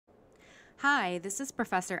Hi, this is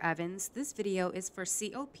Professor Evans. This video is for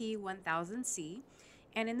COP1000C,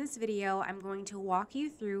 and in this video, I'm going to walk you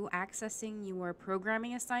through accessing your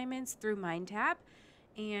programming assignments through MindTap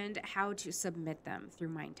and how to submit them through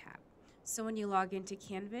MindTap. So when you log into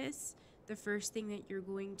Canvas, the first thing that you're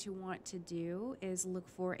going to want to do is look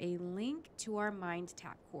for a link to our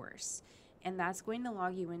MindTap course. And that's going to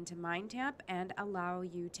log you into MindTap and allow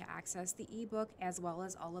you to access the ebook as well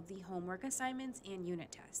as all of the homework assignments and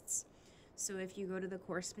unit tests. So if you go to the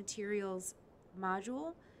course materials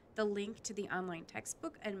module, the link to the online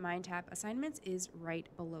textbook and MindTap assignments is right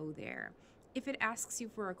below there. If it asks you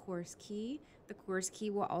for a course key, the course key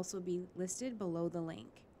will also be listed below the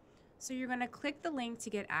link. So you're going to click the link to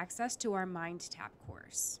get access to our MindTap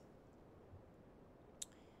course.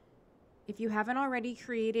 If you haven't already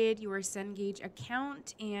created your Cengage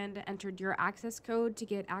account and entered your access code to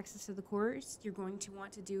get access to the course, you're going to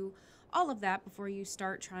want to do all of that before you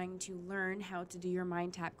start trying to learn how to do your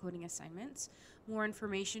MindTap coding assignments. More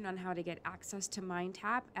information on how to get access to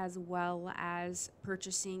MindTap as well as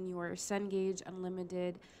purchasing your Cengage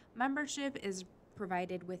Unlimited membership is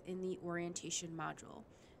provided within the orientation module.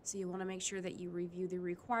 So you want to make sure that you review the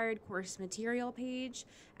required course material page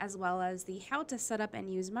as well as the how to set up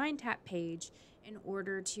and use MindTap page in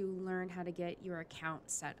order to learn how to get your account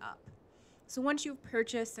set up. So once you've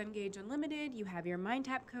purchased Cengage Unlimited, you have your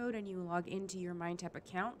MindTap code and you log into your MindTap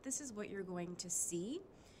account, this is what you're going to see.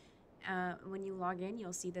 When you log in,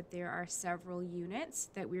 you'll see that there are several units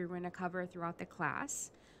that we're going to cover throughout the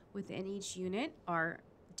class. Within each unit are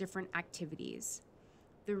different activities.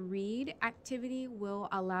 The read activity will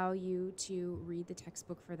allow you to read the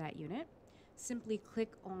textbook for that unit. Simply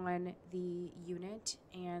click on the unit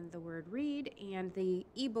and the word read and the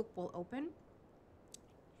ebook will open.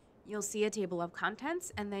 You'll see a table of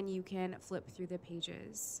contents and then you can flip through the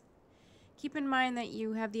pages. Keep in mind that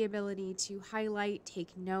you have the ability to highlight,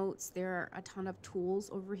 take notes. There are a ton of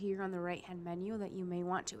tools over here on the right-hand menu that you may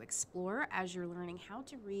want to explore as you're learning how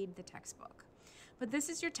to read the textbook. But this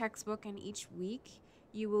is your textbook, and each week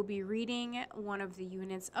you will be reading one of the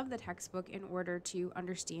units of the textbook in order to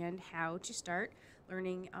understand how to start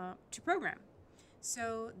learning to program.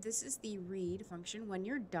 So this is the read function. When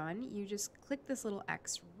you're done, you just click this little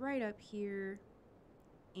X right up here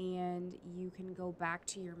and you can go back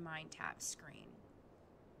to your MindTap screen.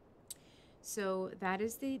 So that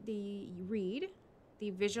is the read.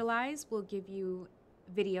 The visualize will give you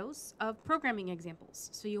videos of programming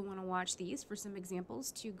examples. So you'll want to watch these for some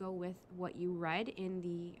examples to go with what you read in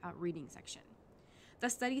the reading section. The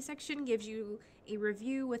study section gives you a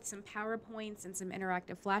review with some PowerPoints and some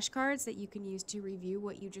interactive flashcards that you can use to review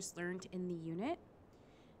what you just learned in the unit.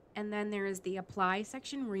 And then there is the apply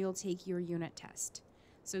section where you'll take your unit test.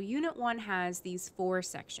 So unit 1 has these 4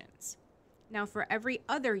 sections. Now for every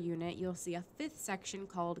other unit, you'll see a 5th section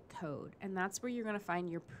called code, and that's where you're going to find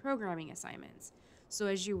your programming assignments. So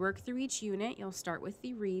as you work through each unit, you'll start with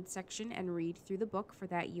the read section and read through the book for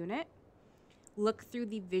that unit. Look through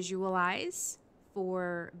the visualize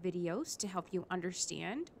for videos to help you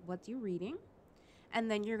understand what you're reading.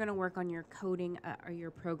 And then you're going to work on your coding or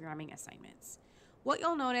your programming assignments. What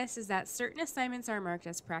you'll notice is that certain assignments are marked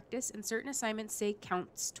as practice and certain assignments say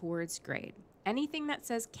counts towards grade. Anything that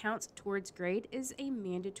says counts towards grade is a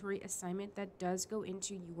mandatory assignment that does go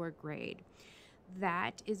into your grade.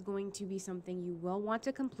 That is going to be something you will want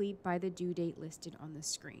to complete by the due date listed on the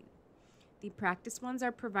screen. The practice ones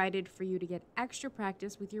are provided for you to get extra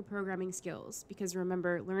practice with your programming skills, because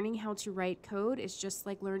remember, learning how to write code is just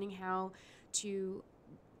like learning how to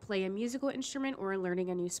play a musical instrument or learning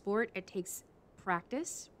a new sport. It takes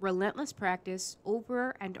practice, relentless practice,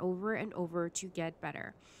 over and over and over to get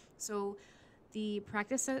better. So the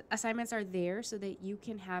practice assignments are there so that you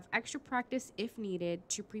can have extra practice if needed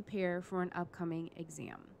to prepare for an upcoming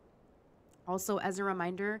exam. Also, as a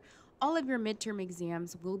reminder, all of your midterm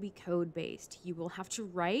exams will be code-based. You will have to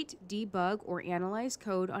write, debug, or analyze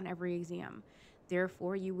code on every exam.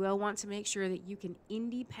 Therefore, you will want to make sure that you can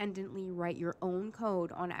independently write your own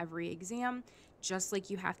code on every exam, just like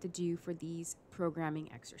you have to do for these programming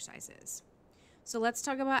exercises. So let's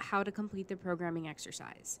talk about how to complete the programming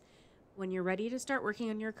exercise. When you're ready to start working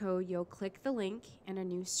on your code, you'll click the link and a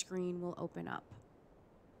new screen will open up.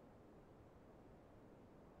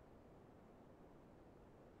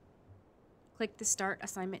 Click the Start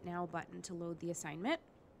Assignment Now button to load the assignment.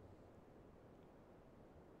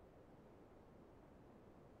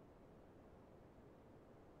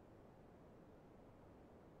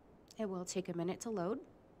 It will take a minute to load.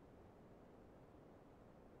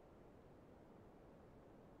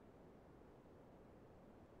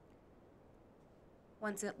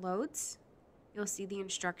 Once it loads, You'll see the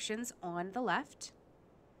instructions on the left,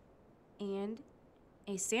 and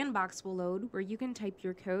a sandbox will load where you can type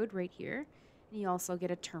your code right here. And you also get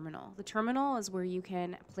a terminal. The terminal is where you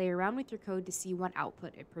can play around with your code to see what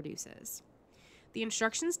output it produces. The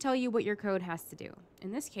instructions tell you what your code has to do.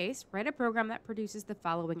 In this case, write a program that produces the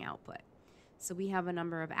following output. So we have a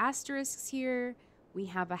number of asterisks here, we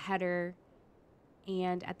have a header,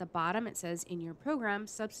 and at the bottom it says, in your program,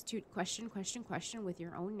 substitute question, question, question with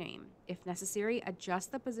your own name. If necessary,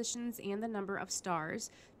 adjust the positions and the number of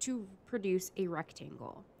stars to produce a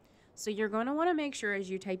rectangle. So you're going to want to make sure as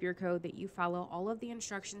you type your code that you follow all of the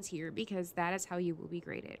instructions here, because that is how you will be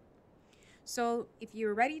graded. So if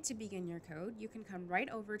you're ready to begin your code, you can come right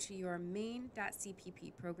over to your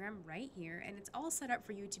main.cpp program right here, and it's all set up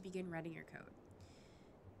for you to begin writing your code.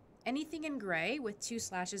 Anything in gray with 2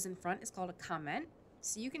 slashes in front is called a comment.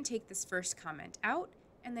 So you can take this first comment out,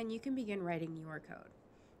 and then you can begin writing your code.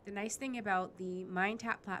 The nice thing about the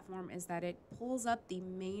MindTap platform is that it pulls up the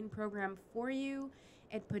main program for you.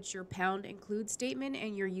 It puts your #include statement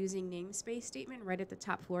and your using namespace statement right at the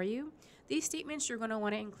top for you. These statements you're going to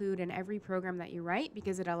want to include in every program that you write,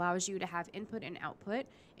 because it allows you to have input and output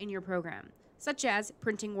in your program, such as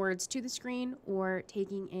printing words to the screen or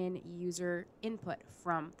taking in user input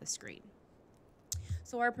from the screen.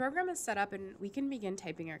 So our program is set up and we can begin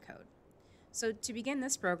typing our code. So to begin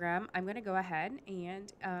this program, I'm going to go ahead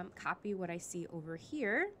and copy what I see over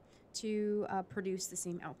here to produce the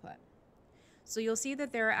same output. So you'll see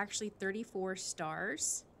that there are actually 34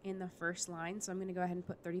 stars in the first line. So I'm going to go ahead and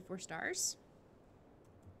put 34 stars.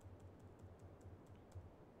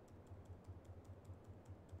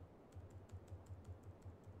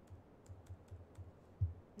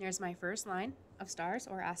 There's my first line of stars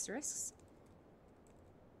or asterisks.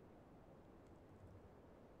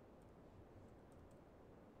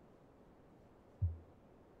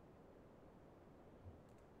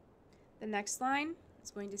 The next line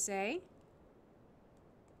is going to say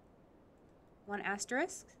 1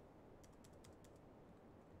 asterisk,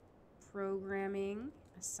 programming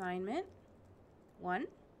assignment 1.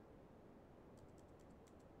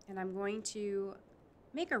 And I'm going to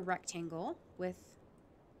make a rectangle with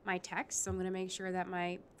my text. So I'm going to make sure that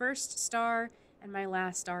my first star and my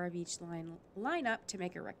last star of each line line up to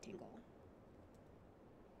make a rectangle.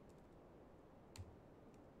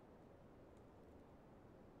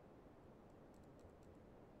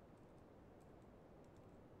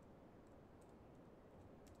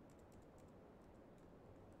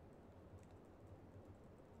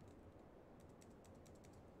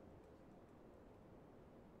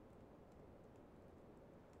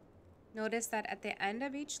 Notice that at the end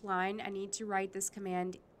of each line, I need to write this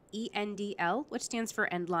command ENDL, which stands for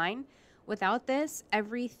end line. Without this,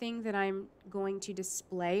 everything that I'm going to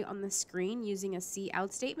display on the screen using a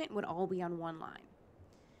cout statement would all be on one line.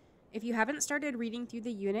 If you haven't started reading through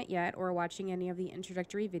the unit yet or watching any of the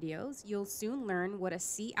introductory videos, you'll soon learn what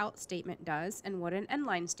a cout statement does and what an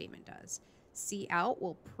endline statement does. Cout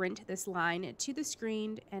will print this line to the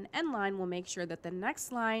screen, and endline will make sure that the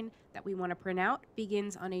next line that we want to print out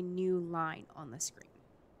begins on a new line on the screen.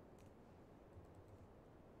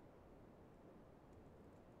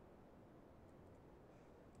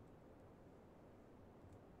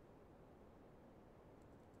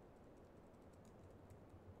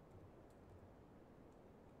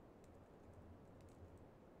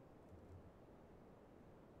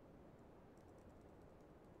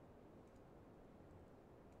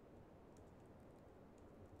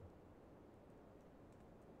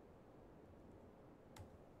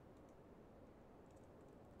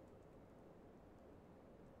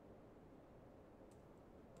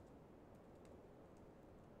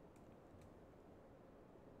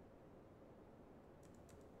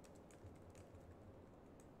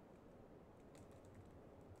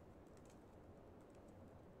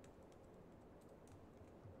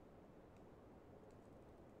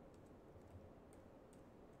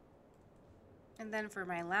 And then for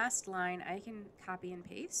my last line, I can copy and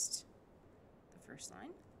paste the first line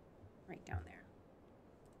right down there.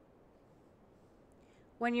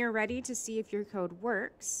 When you're ready to see if your code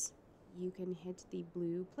works, you can hit the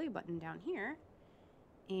blue play button down here,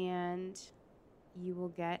 and you will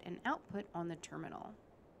get an output on the terminal.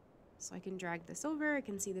 So I can drag this over, I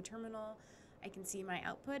can see the terminal, I can see my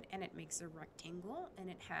output, and it makes a rectangle, and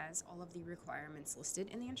it has all of the requirements listed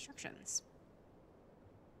in the instructions.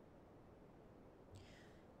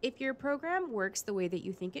 If your program works the way that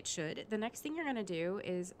you think it should, the next thing you're going to do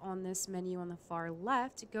is on this menu on the far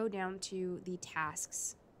left, go down to the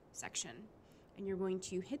tasks section, and you're going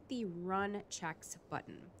to hit the run checks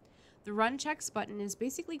button. The run checks button is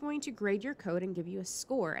basically going to grade your code and give you a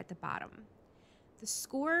score at the bottom. The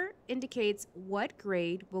score indicates what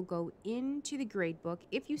grade will go into the gradebook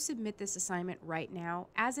if you submit this assignment right now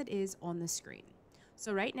as it is on the screen.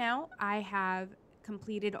 So right now I have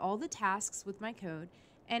completed all the tasks with my code,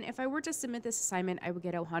 and if I were to submit this assignment, I would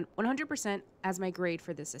get 100% as my grade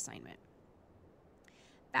for this assignment.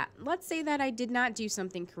 Let's say that I did not do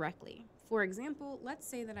something correctly. For example, let's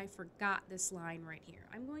say that I forgot this line right here.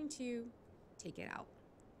 I'm going to take it out.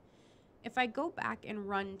 If I go back and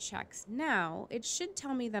run checks now, it should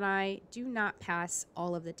tell me that I do not pass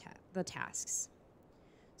all of the tasks.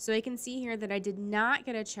 So I can see here that I did not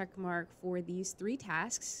get a check mark for these 3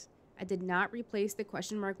 tasks. I did not replace the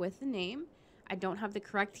question mark with the name. I don't have the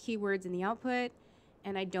correct keywords in the output,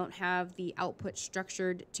 and I don't have the output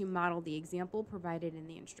structured to model the example provided in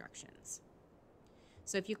the instructions.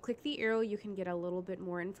 So if you click the arrow, you can get a little bit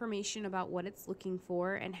more information about what it's looking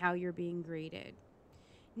for and how you're being graded.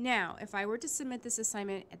 Now, if I were to submit this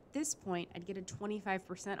assignment at this point, I'd get a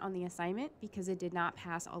 25% on the assignment because it did not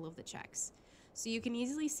pass all of the checks. So you can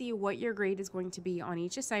easily see what your grade is going to be on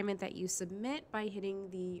each assignment that you submit by hitting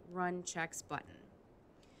the Run Checks button.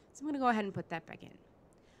 So I'm going to go ahead and put that back in.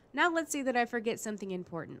 Now let's say that I forget something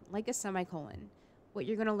important, like a semicolon. What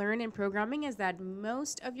you're going to learn in programming is that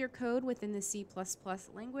most of your code within the C++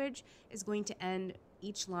 language is going to end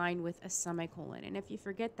each line with a semicolon. And if you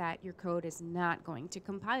forget that, your code is not going to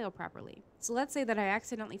compile properly. So let's say that I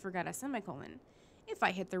accidentally forgot a semicolon. If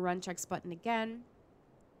I hit the Run Checks button again,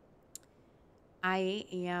 I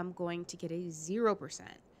am going to get a 0%.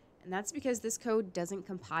 And that's because this code doesn't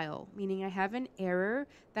compile, meaning I have an error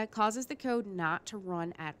that causes the code not to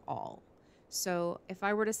run at all. So if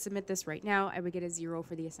I were to submit this right now, I would get a 0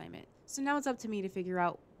 for the assignment. So now it's up to me to figure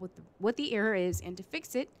out what the error is and to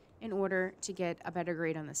fix it in order to get a better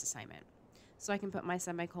grade on this assignment. So I can put my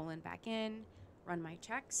semicolon back in, run my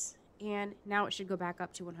checks, and now it should go back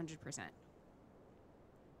up to 100%.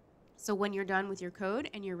 So when you're done with your code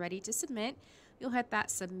and you're ready to submit, you'll hit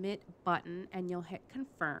that submit button and you'll hit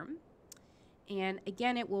confirm. And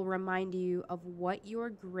again, it will remind you of what your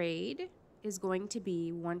grade is going to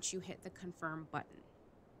be once you hit the confirm button.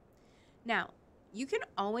 Now, you can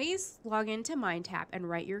always log into MindTap and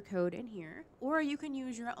write your code in here, or you can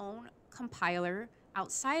use your own compiler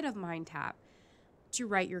outside of MindTap to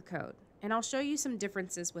write your code. And I'll show you some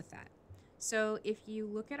differences with that. So if you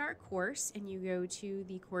look at our course and you go to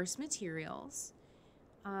the course materials,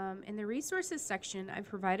 in the resources section, I've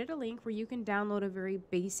provided a link where you can download a very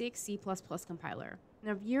basic C++ compiler.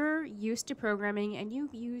 Now, if you're used to programming and you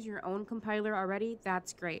use your own compiler already,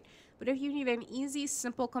 that's great. But if you need an easy,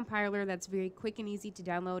 simple compiler that's very quick and easy to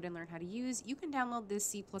download and learn how to use, you can download this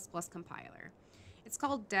C++ compiler. It's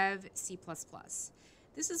called Dev C++.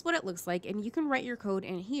 This is what it looks like, and you can write your code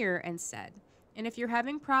in here instead. And if you're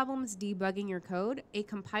having problems debugging your code, a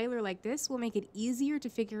compiler like this will make it easier to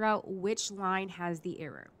figure out which line has the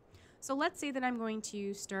error. So let's say that I'm going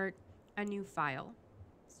to start a new file.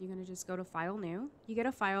 So you're going to just go to File, New. You get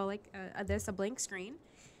a file like this, a blank screen.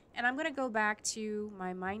 And I'm going to go back to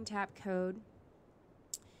my MindTap code.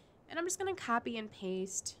 And I'm just going to copy and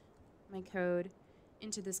paste my code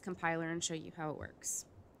into this compiler and show you how it works.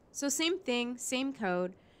 So same thing, same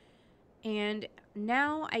code. And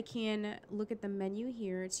now I can look at the menu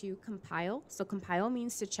here to compile. So compile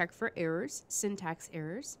means to check for errors, syntax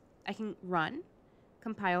errors. I can run,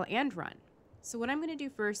 compile, and run. So what I'm going to do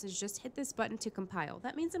first is just hit this button to compile.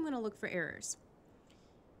 That means I'm going to look for errors.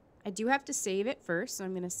 I do have to save it first, so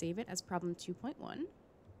I'm going to save it as problem 2.1.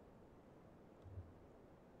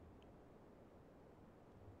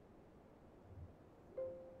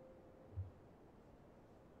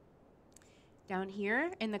 Down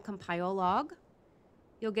here in the compile log,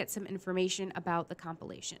 you'll get some information about the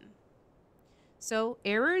compilation. So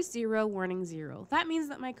error 0, warning 0. That means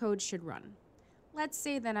that my code should run. Let's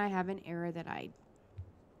say that I have an error that I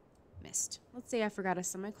missed. Let's say I forgot a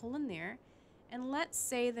semicolon there. And let's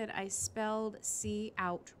say that I spelled C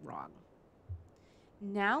out wrong.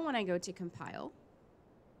 Now when I go to compile,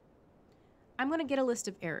 I'm going to get a list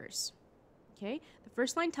of errors. Okay, the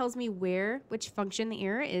first line tells me which function the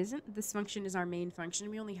error is. This function is our main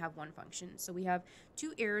function. We only have one function, so we have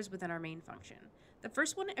 2 errors within our main function. The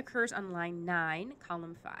first one occurs on line 9,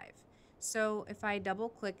 column 5. So if I double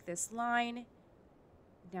click this line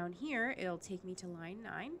down here, it'll take me to line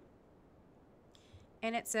 9.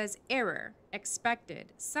 And it says error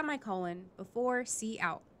expected, semicolon, before C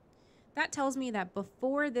out. That tells me that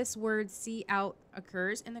before this word C out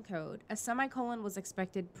occurs in the code, a semicolon was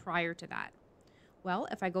expected prior to that. Well,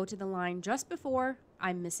 if I go to the line just before,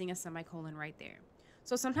 I'm missing a semicolon right there.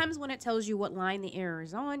 So sometimes when it tells you what line the error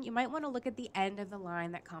is on, you might want to look at the end of the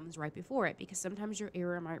line that comes right before it, because sometimes your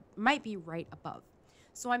error might be right above.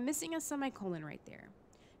 So I'm missing a semicolon right there.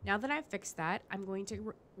 Now that I've fixed that, I'm going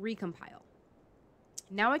to recompile.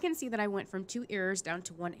 Now I can see that I went from 2 errors down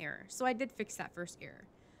to 1 error. So I did fix that first error.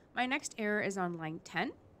 My next error is on line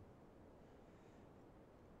 10.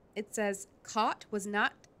 It says, COT was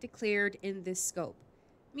not declared in this scope,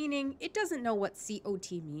 meaning it doesn't know what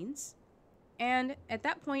COT means. And at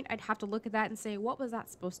that point, I'd have to look at that and say, what was that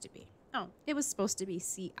supposed to be? Oh, it was supposed to be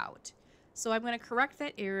C out. So I'm going to correct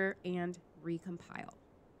that error and recompile.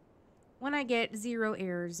 When I get 0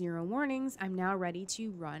 errors, 0 warnings, I'm now ready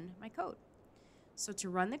to run my code. So to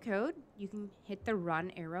run the code, you can hit the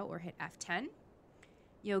run arrow or hit F10.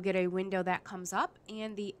 You'll get a window that comes up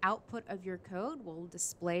and the output of your code will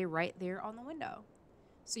display right there on the window.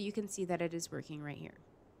 So you can see that it is working right here.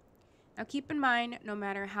 Now keep in mind, no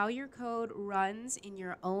matter how your code runs in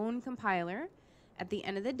your own compiler, at the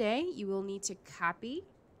end of the day, you will need to copy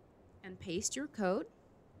and paste your code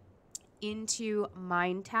into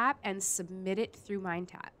MindTap and submit it through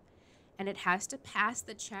MindTap. And it has to pass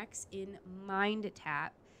the checks in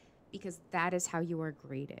MindTap because that is how you are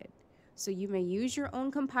graded. So you may use your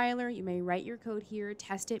own compiler, you may write your code here,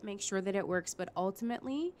 test it, make sure that it works, but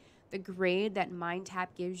ultimately the grade that MindTap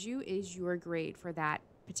gives you is your grade for that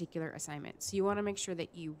particular assignment. So you want to make sure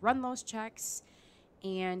that you run those checks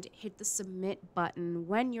and hit the submit button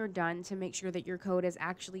when you're done to make sure that your code is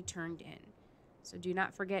actually turned in. So do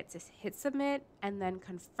not forget to hit submit and then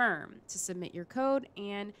confirm to submit your code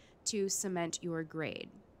and to cement your grade.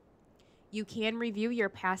 You can review your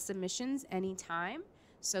past submissions anytime,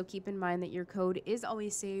 so keep in mind that your code is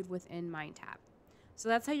always saved within MindTap. So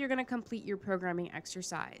that's how you're going to complete your programming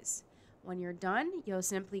exercise. When you're done, you'll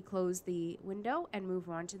simply close the window and move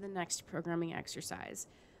on to the next programming exercise,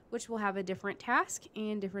 which will have a different task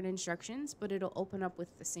and different instructions, but it'll open up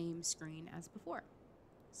with the same screen as before.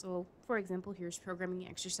 So, for example, here's programming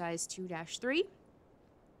exercise 2-3.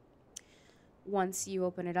 Once you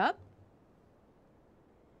open it up,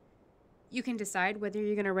 you can decide whether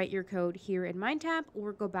you're going to write your code here in MindTap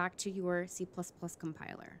or go back to your C++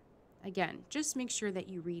 compiler. Again, just make sure that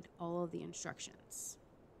you read all of the instructions.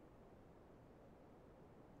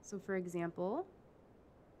 So, for example,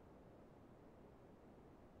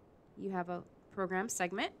 you have a program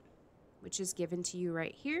segment, which is given to you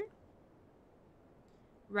right here.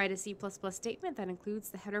 Write a C++ statement that includes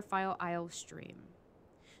the header file IOStream.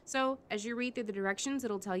 So as you read through the directions,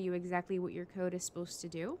 it'll tell you exactly what your code is supposed to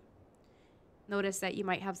do. Notice that you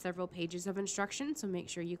might have several pages of instructions, so make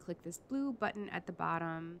sure you click this blue button at the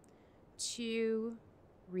bottom to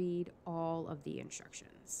read all of the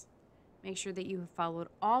instructions. Make sure that you have followed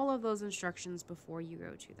all of those instructions before you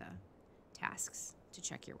go to the tasks to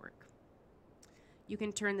check your work. You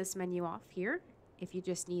can turn this menu off here if you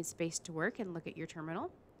just need space to work and look at your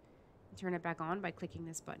terminal. Turn it back on by clicking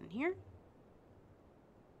this button here.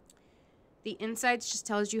 The insights just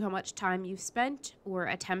tells you how much time you've spent or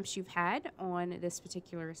attempts you've had on this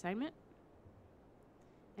particular assignment.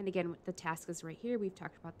 And again, the task is right here. We've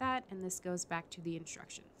talked about that, and this goes back to the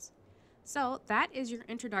instructions. So that is your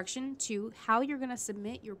introduction to how you're going to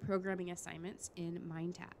submit your programming assignments in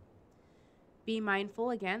MindTap. Be mindful,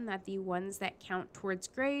 again, that the ones that count towards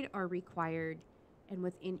grade are required. And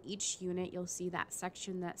within each unit, you'll see that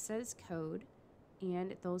section that says code,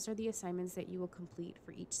 and those are the assignments that you will complete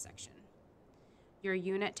for each section. Your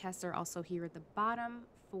unit tests are also here at the bottom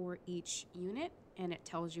for each unit, and it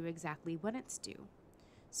tells you exactly when it's due.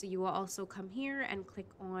 So you will also come here and click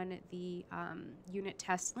on the unit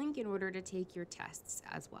test link in order to take your tests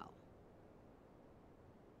as well.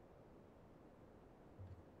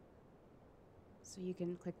 So you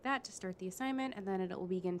can click that to start the assignment, and then it will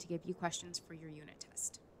begin to give you questions for your unit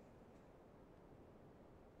test.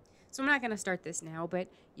 So I'm not going to start this now, but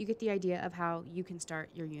you get the idea of how you can start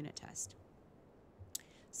your unit test.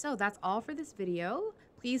 So that's all for this video.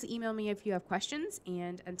 Please email me if you have questions,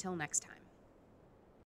 and until next time.